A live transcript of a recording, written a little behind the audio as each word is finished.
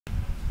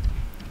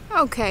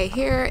Okay,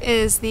 here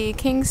is the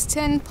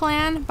Kingston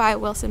plan by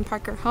Wilson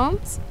Parker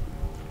Homes.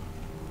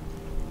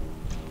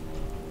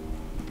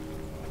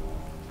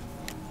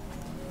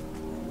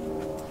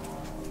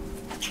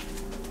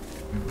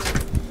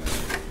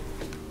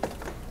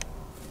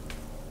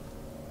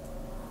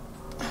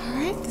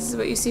 Alright, this is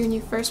what you see when you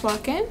first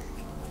walk in.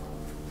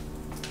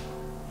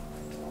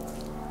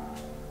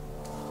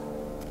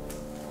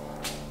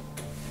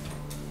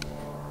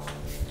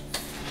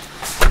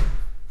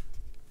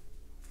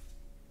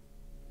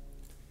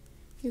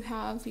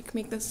 You can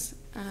make this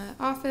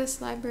office,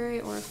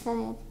 library, or a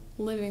formal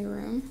living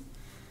room.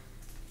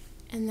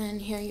 And then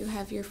here you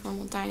have your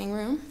formal dining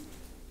room.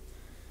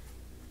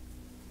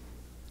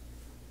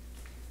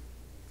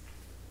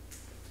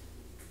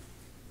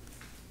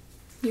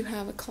 You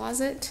have a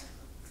closet.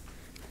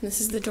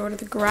 This is the door to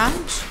the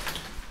garage.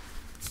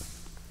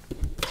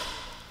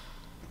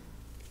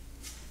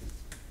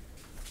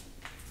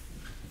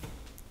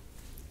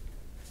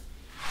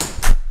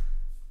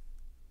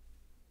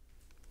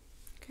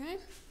 Okay.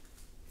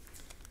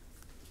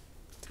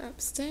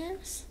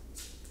 Upstairs.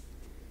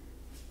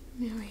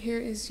 Now here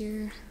is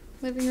your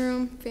living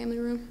room, family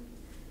room.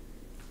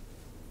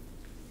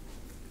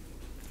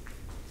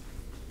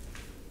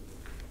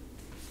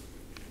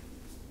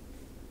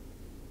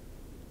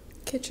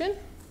 Kitchen.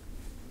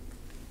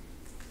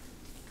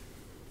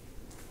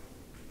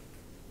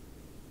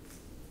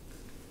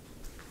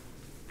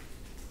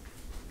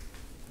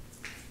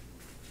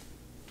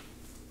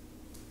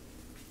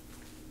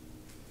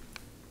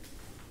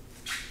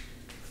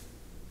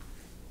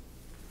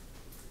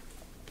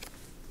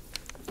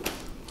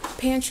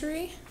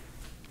 Pantry.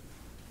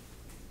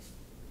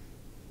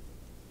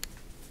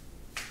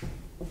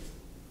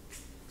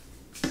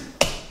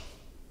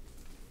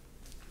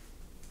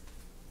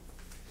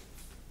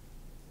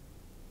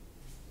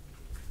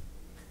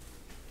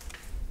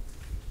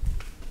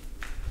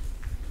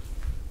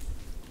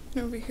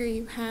 And over here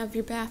you have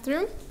your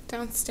bathroom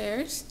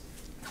downstairs.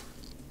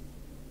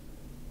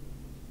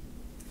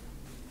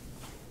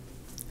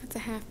 That's a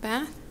half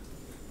bath.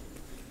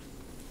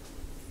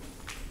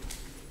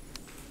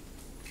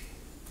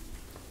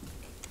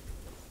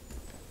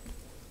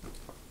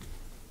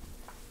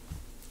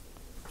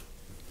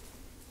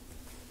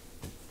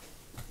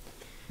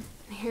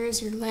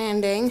 Here's your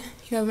landing.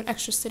 You have an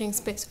extra sitting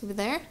space over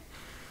there.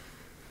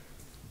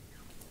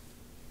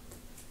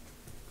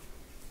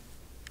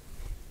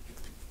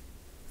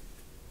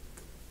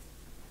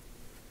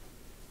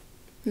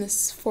 And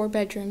this is 4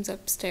 bedrooms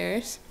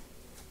upstairs.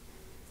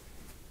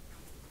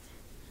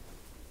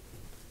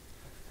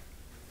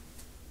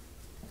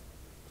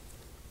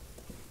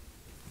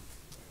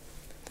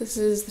 This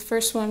is the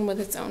first one with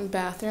its own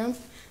bathroom.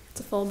 It's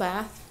a full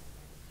bath.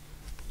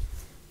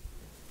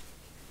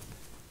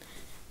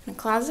 And a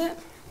closet.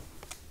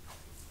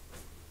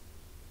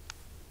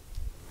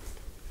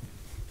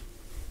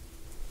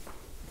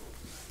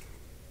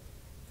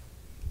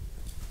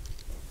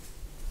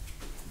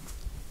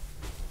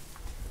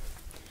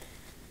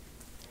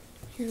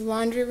 Your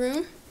laundry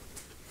room.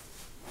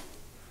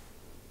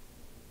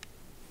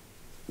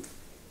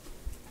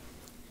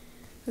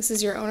 This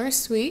is your owner's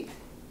suite.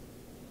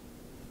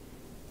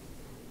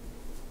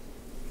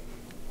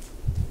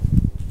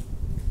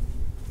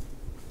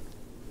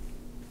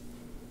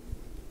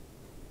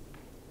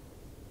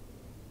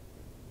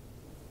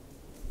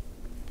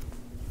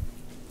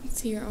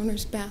 See your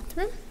owner's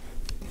bathroom.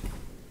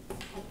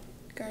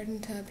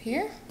 Garden tub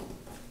here.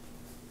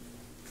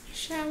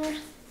 Shower.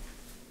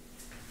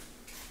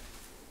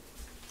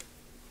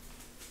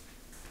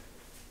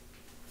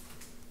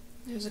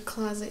 There's a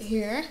closet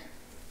here.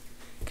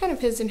 Kind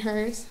of his and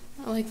hers.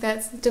 I like that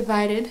it's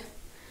divided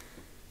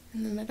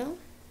in the middle.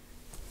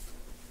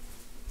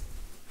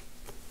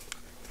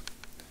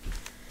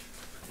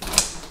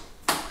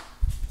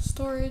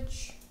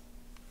 Storage.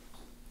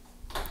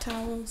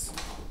 Towels.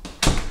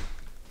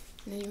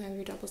 And then you have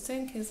your double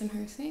sink, his and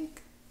her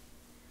sink.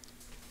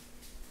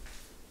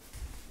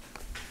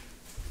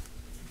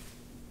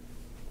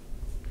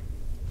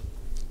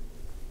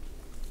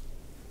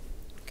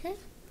 Okay,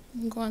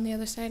 we'll go on the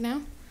other side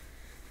now.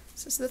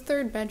 This is the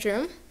 3rd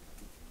bedroom.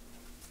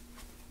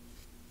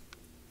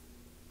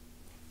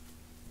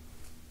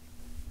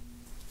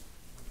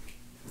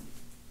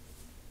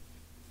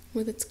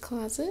 With its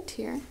closet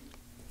here.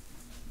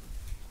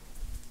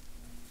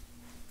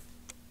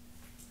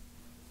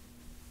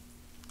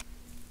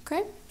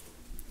 Okay,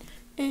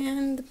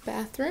 and the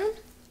bathroom.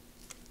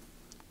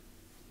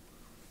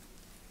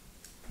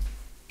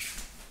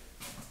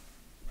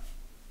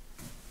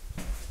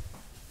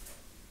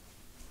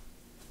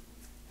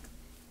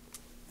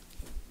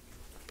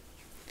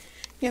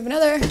 You have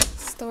another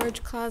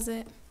storage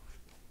closet,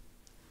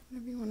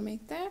 whatever you want to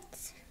make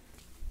that.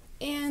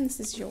 And this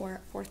is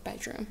your 4th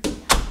bedroom.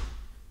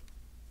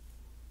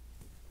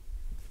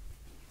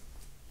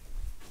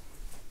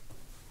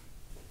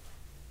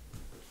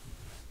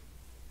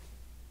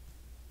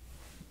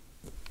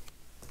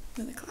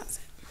 With a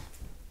closet.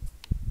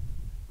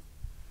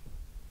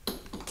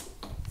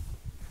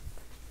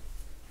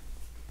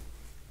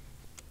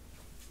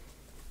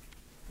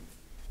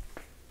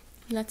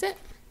 And that's it.